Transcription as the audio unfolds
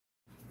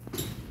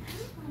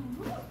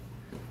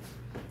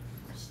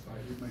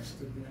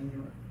in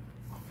your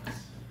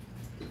office.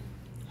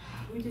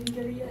 We didn't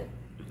get it yet.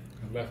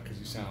 I left because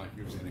you sound like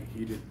you was in a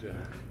heated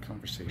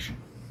conversation.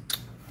 I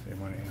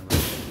didn't want to interrupt you.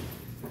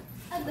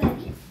 A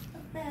buddy, a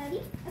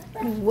buddy, a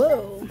buddy.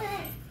 Whoa.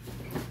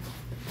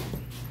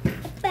 A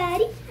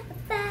buddy, a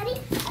buddy, a buddy.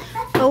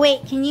 Oh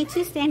wait, can you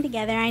two stand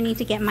together? I need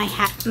to get my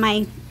hat,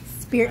 my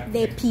Spirit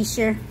Day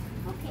P-shirt.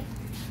 Okay.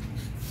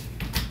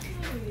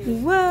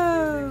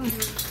 Whoa.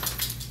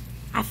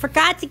 I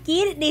forgot to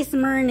get it this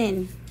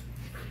morning.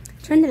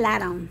 Turn the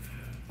light on.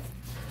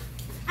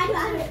 I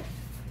got it.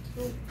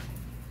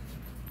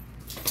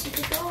 It's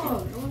a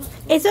dog.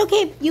 It's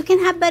okay. You can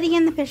have Buddy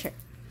in the picture.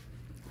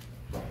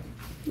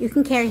 You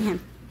can carry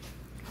him.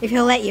 If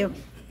he'll let you.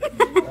 Grab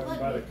him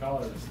by the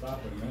collar and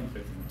stop him and then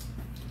pick him up.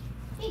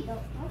 There you go.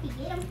 Okay,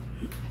 get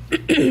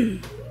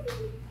him.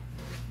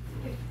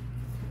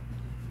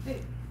 Hey.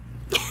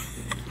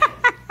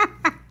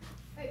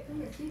 Hey, come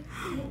here. See?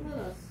 Come with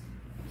us.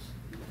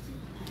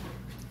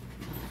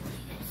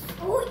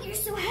 Oh, you're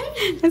so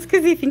heavy. That's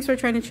because he thinks we're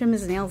trying to trim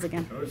his nails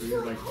again. Those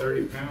are like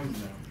 30 pounds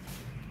now.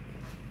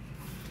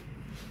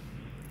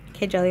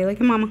 Okay, Jelly, look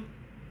at Mama.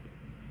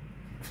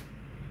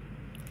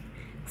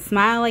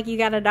 Smile like you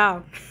got a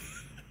dog.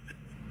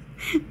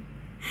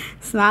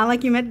 Smile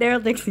like you met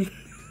Daryl Dixie.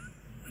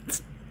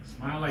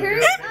 Smile like Hurry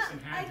this up.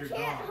 and I have your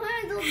can't dog.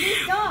 handle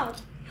this dog.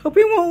 Hope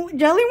he won't.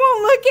 Jelly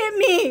won't look at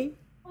me.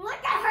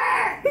 Look at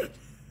her.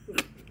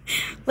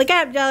 Look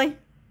up, Jelly.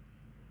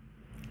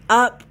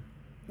 Up.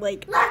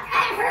 Like. Look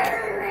at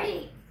her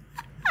already.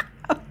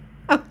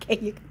 Okay,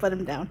 you can put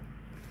him down.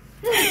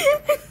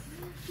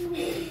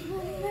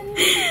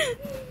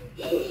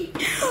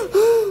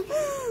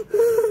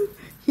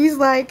 He's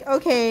like,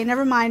 okay,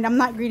 never mind. I'm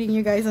not greeting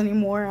you guys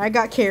anymore. I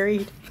got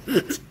carried.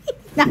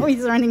 Now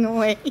he's running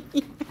away.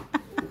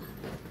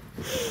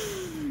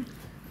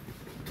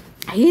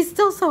 He's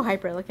still so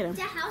hyper. Look at him.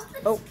 The house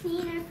looks Oh.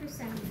 cleaner for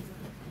some reason.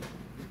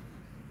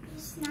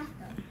 It's not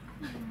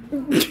though.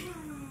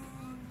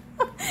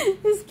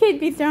 This kid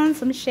be throwing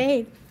some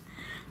shade.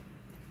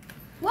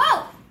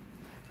 Whoa!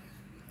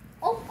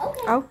 Oh,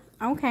 okay. Oh,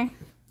 okay.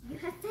 You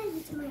have fed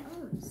into my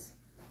arms.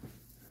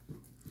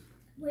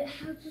 With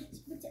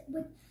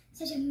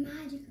such a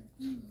magical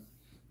thing.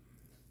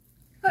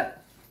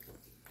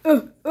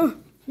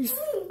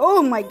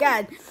 Oh my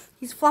God.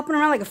 He's flopping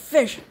around like a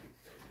fish.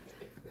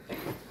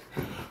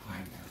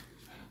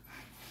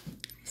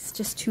 It's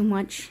just too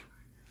much.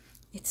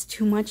 It's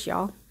too much,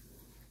 y'all.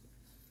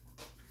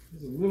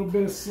 There's a little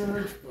bit of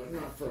surge, but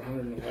not for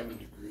 111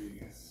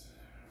 degrees.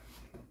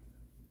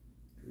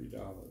 $3.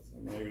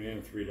 I'm not even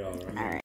in $3. All right.